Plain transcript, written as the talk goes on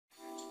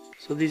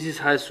So this is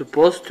how it's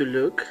supposed to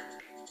look,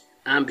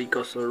 and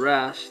because of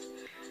rust,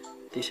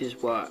 this is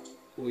what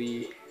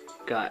we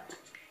got.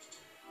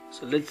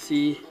 So let's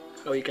see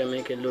how we can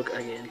make it look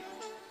again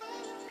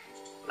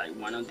like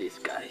one of these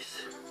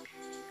guys.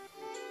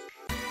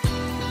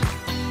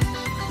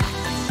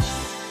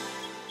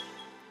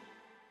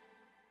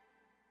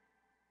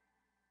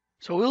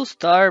 So we'll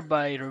start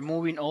by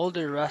removing all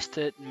the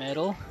rusted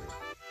metal.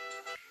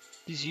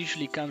 This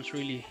usually comes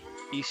really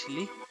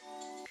easily.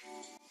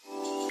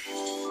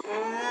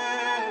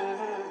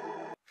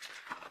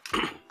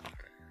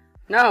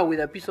 Now with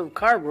a piece of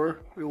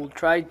cardboard we will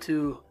try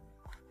to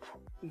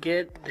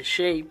get the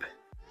shape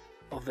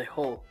of the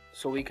hole,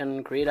 so we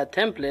can create a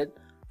template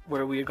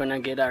where we're gonna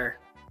get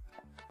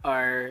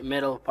our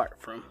metal part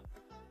from.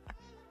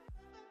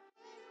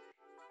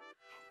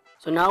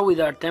 So now with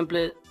our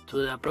template to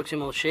the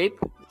approximate shape,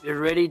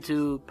 we're ready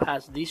to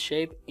pass this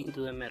shape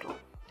into the metal.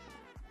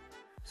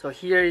 So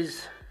here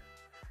is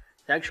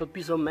the actual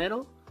piece of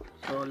metal,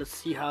 so let's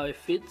see how it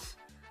fits.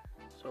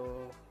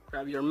 So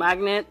grab your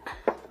magnet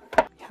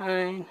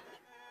behind,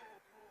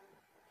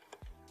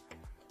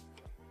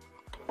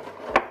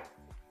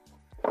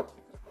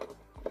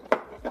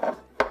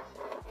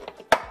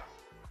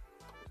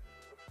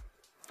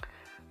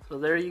 so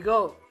there you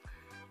go.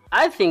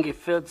 I think it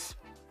fits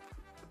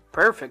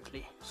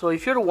perfectly. So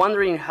if you're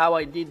wondering how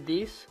I did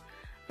this,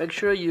 make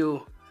sure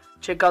you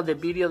check out the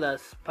video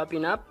that's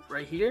popping up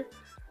right here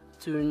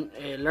to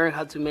learn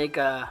how to make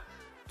to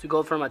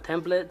go from a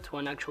template to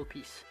an actual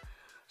piece.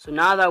 So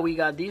now that we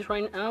got this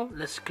right now,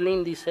 let's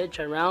clean this edge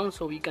around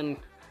so we can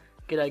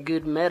get a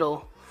good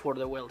metal for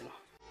the welding.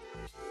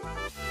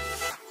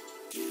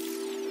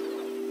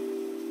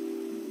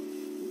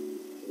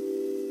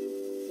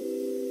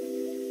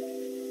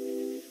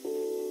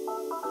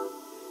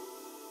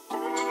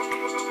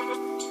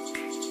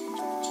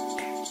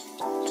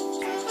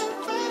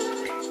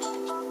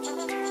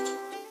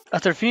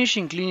 After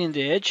finishing cleaning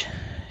the edge,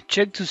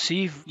 check to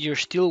see if you're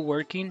still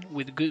working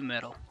with good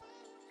metal.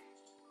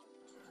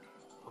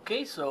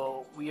 Okay,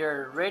 so we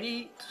are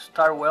ready to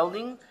start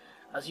welding.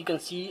 As you can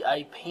see,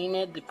 I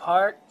painted the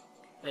part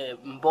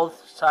on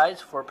both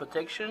sides for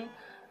protection,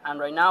 and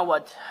right now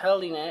what's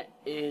holding it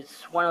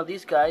is one of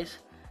these guys,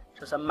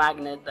 just a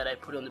magnet that I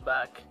put on the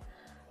back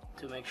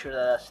to make sure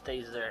that it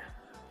stays there.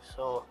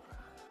 So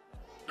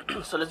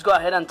so let's go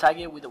ahead and tag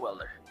it with the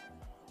welder.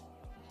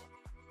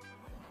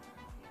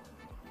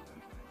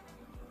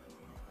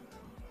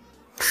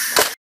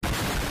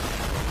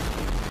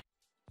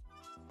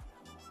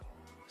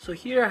 So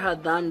here I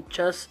had done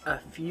just a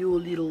few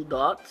little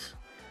dots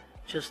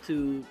just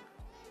to,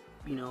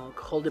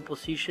 hold the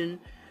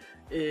position.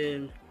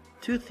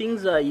 Two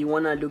things that you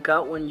want to look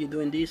out when you're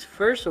doing this.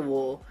 First of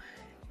all,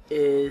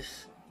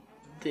 is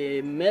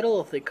the metal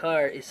of the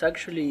car is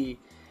actually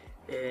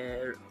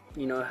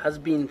has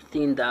been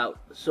thinned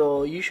out.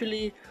 So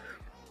usually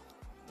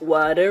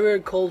whatever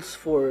calls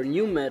for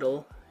new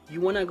metal, you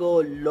want to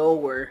go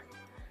lower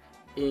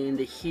in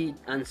the heat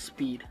and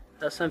speed.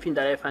 That's something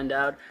that I found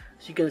out.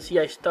 As you can see,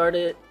 I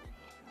started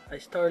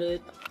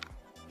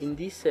in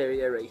this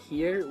area right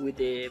here with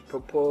the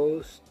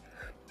proposed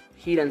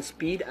heat and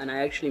speed, and I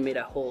actually made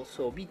a hole.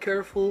 So be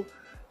careful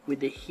with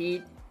the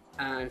heat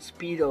and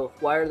speed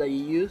of wire that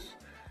you use.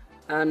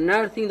 And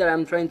another thing that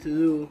I'm trying to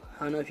do,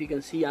 I don't know if you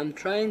can see, I'm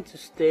trying to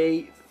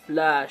stay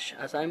flush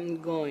as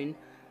I'm going.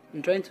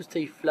 I'm trying to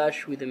stay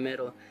flush with the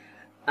metal,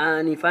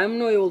 and if I'm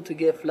not able to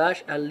get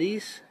flush, at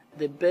least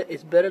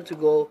it's better to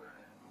go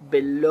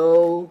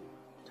below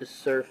the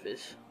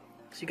surface.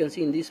 As you can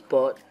see in this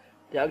spot,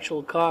 the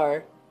actual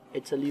car,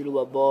 it's a little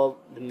above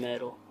the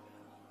metal,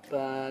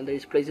 but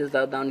there's places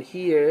that down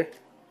here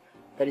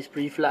that is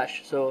pretty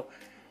flush. So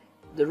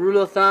the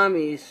rule of thumb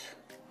is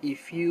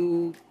if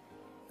you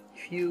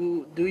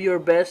do your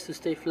best to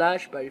stay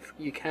flush, but if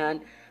you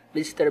can't, at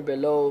least stay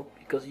below,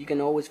 because you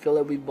can always fill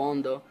it with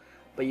Bondo,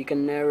 but you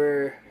can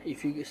never,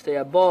 if you stay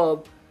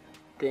above,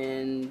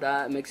 then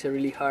that makes it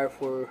really hard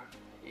for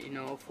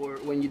for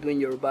when you're doing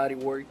your body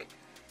work.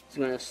 It's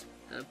gonna,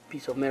 a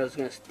piece of metal is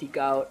gonna stick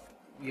out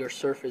your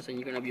surface and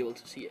you're gonna be able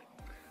to see it.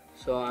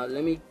 So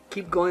let me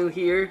keep going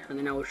here, and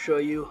then I will show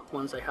you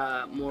once I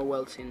have more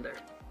welds in there.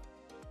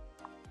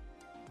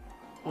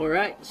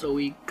 Alright, so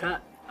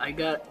I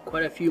got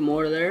quite a few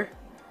more there.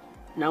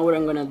 Now what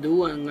I'm gonna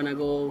do, I'm gonna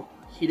go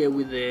hit it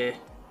with the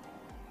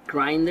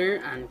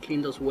grinder and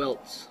clean those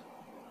welds.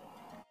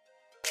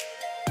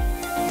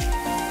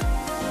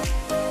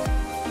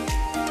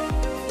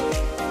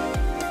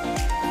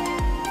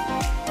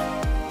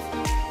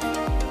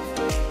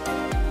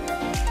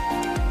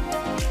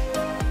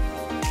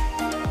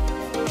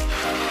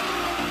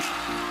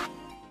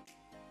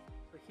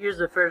 Here's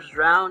the first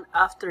round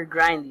after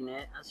grinding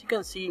it. As you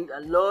can see,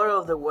 a lot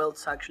of the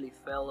welds actually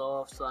fell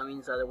off, so that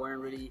means that they weren't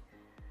really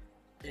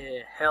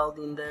held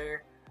in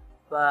there.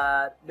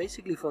 But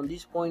basically from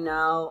this point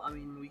now, I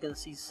mean, we can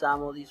see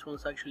some of these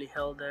ones actually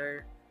held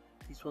there,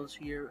 these ones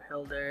here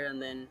held there, and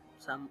then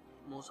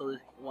most of the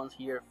ones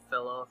here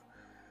fell off.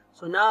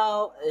 So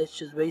now it's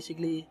just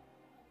basically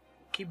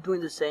keep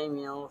doing the same,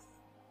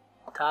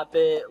 tap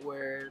it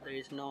where there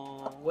is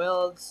no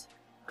welds,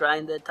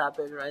 grind it, tap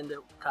it, grind it,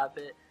 tap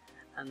it,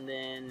 and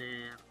then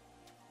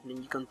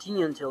you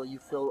continue until you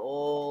fill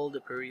all the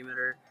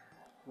perimeter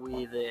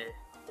with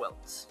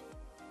welds.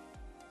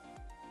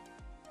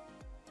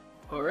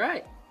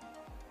 Alright,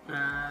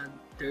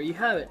 there you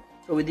have it.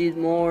 So we did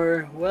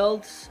more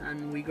welds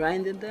and we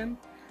grinded them,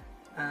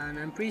 and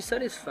I'm pretty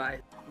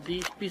satisfied.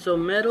 This piece of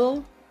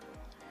metal,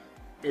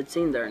 it's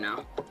in there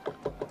now.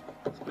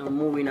 It's not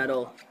moving at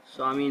all.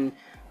 So I mean,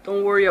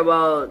 don't worry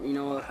about, you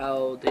know,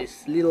 how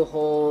there's little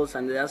holes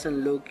and it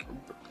doesn't look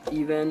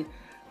even.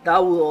 That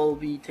will all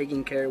be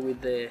taken care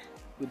with the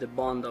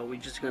bond, though.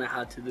 We're just gonna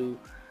have to do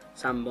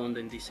some bond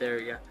in this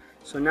area.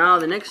 So now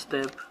the next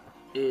step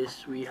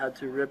is we have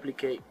to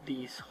replicate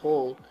this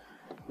hole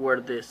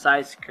where the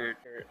side skirt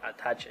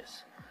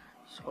attaches.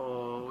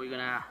 So we're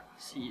gonna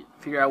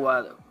figure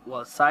out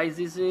what size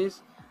this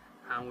is,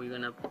 and we're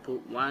gonna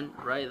put one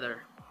right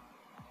there.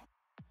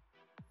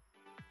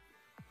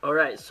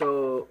 Alright,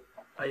 so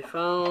I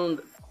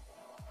found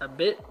a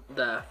bit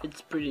that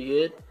fits pretty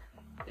good.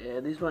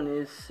 This one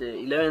is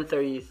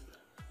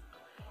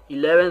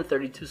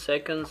 11:32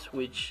 seconds,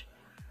 which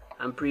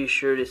I'm pretty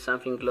sure is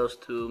something close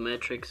to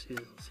metrics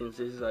since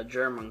this is a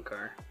German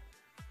car.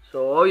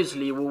 So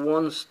obviously we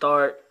won't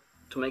start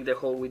to make the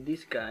hole with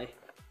this guy.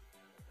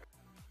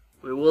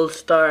 We will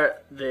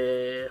start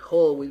the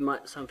hole with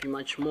something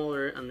much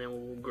smaller, and then we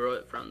will grow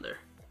it from there.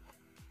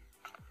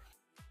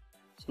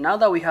 So now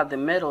that we have the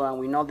metal and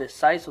we know the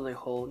size of the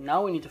hole,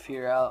 now we need to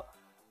figure out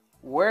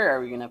where are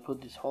we gonna put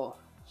this hole.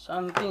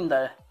 Something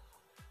that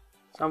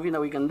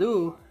we can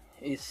do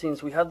is,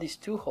 since we have these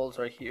two holes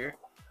right here,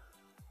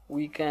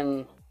 we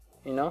can,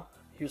 you know,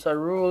 use a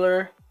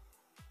ruler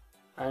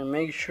and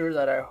make sure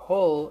that our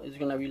hole is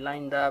gonna be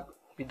lined up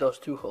with those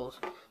two holes.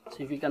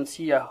 So if you can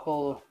see a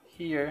hole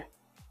here,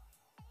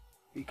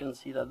 you can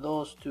see that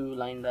those two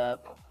lined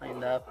up,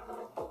 and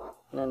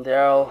then they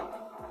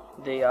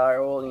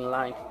are all in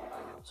line.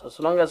 So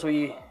as long as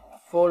we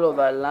follow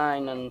that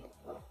line and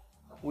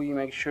we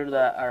make sure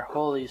that our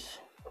hole is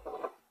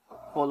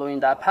following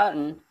that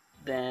pattern,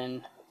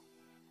 then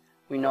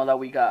we know that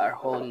we got our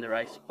hole in the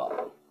right spot.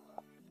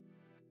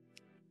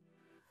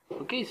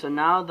 Okay, so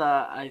now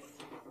that I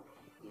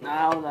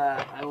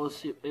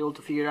was able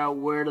to figure out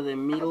where the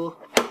middle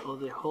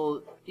of the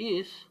hole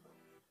is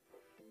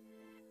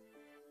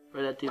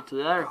relative to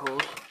the other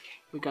holes,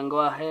 we can go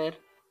ahead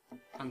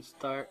and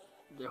start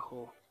the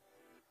hole.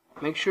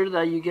 Make sure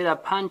that you get a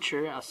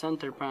puncher, a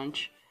center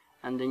punch,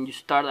 and then you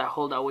start that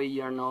hole, that way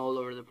you are not all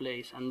over the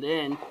place. And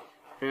then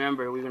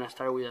remember, we're gonna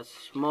start with a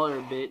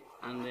smaller bit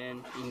and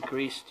then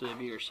increase to the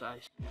bigger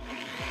size.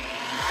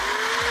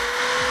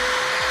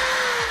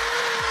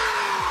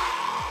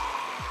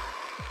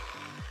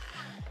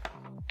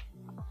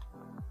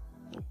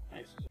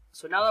 Nice.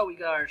 So now that we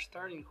got our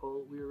starting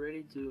hole, we're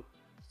ready to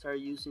start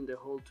using the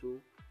hole tool,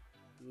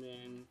 and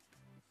then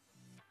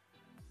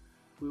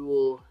we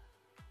will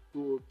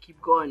keep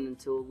going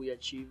until we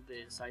achieve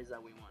the size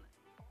that we want.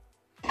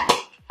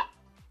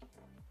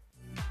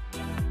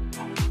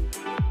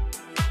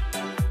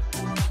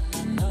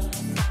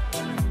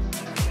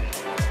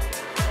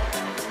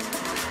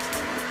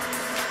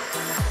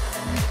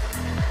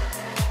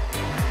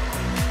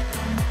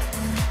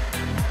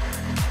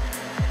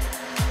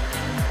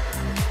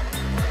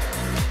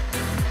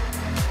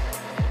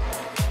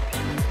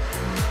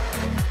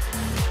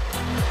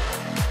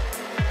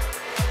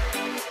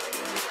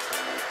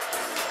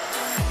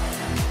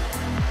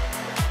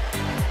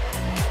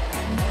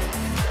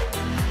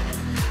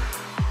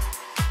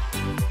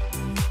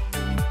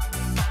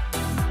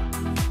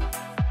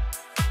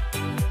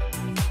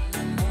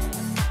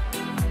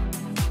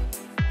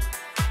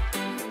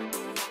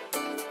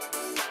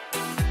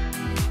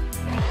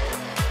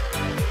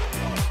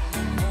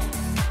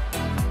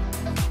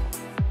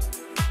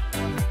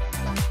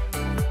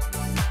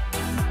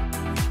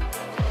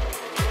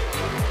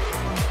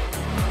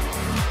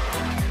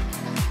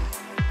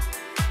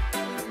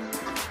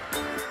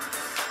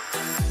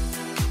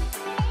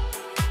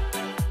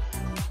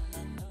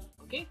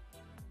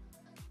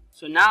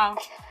 So now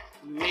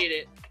we made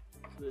it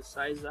to the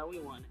size that we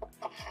wanted.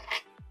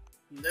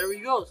 And there we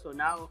go. So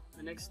now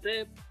the next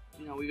step,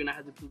 you know, we're gonna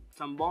have to put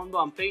some Bondo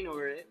and paint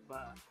over it,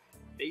 but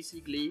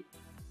basically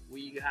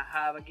we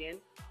have again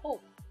a hole.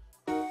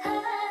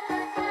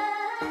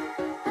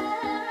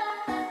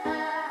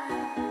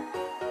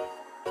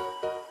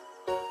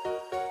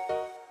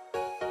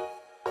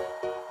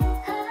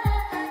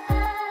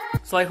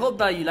 So I hope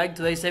that you liked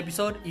today's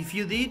episode. If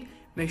you did,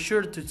 make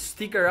sure to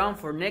stick around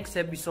for next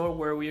episode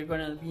where we're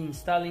gonna be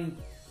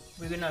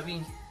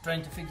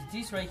trying to fix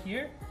this right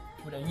here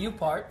with a new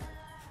part,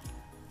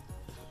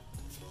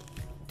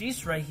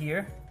 this right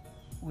here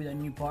with a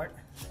new part,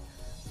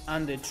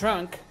 and the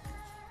trunk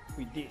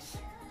with this.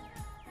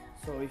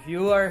 So if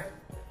you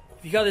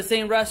have the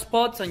same rust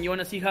spots and you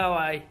wanna see how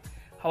I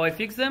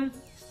fix them,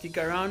 stick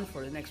around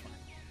for the next one.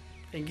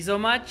 Thank you so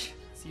much.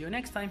 See you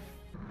next time.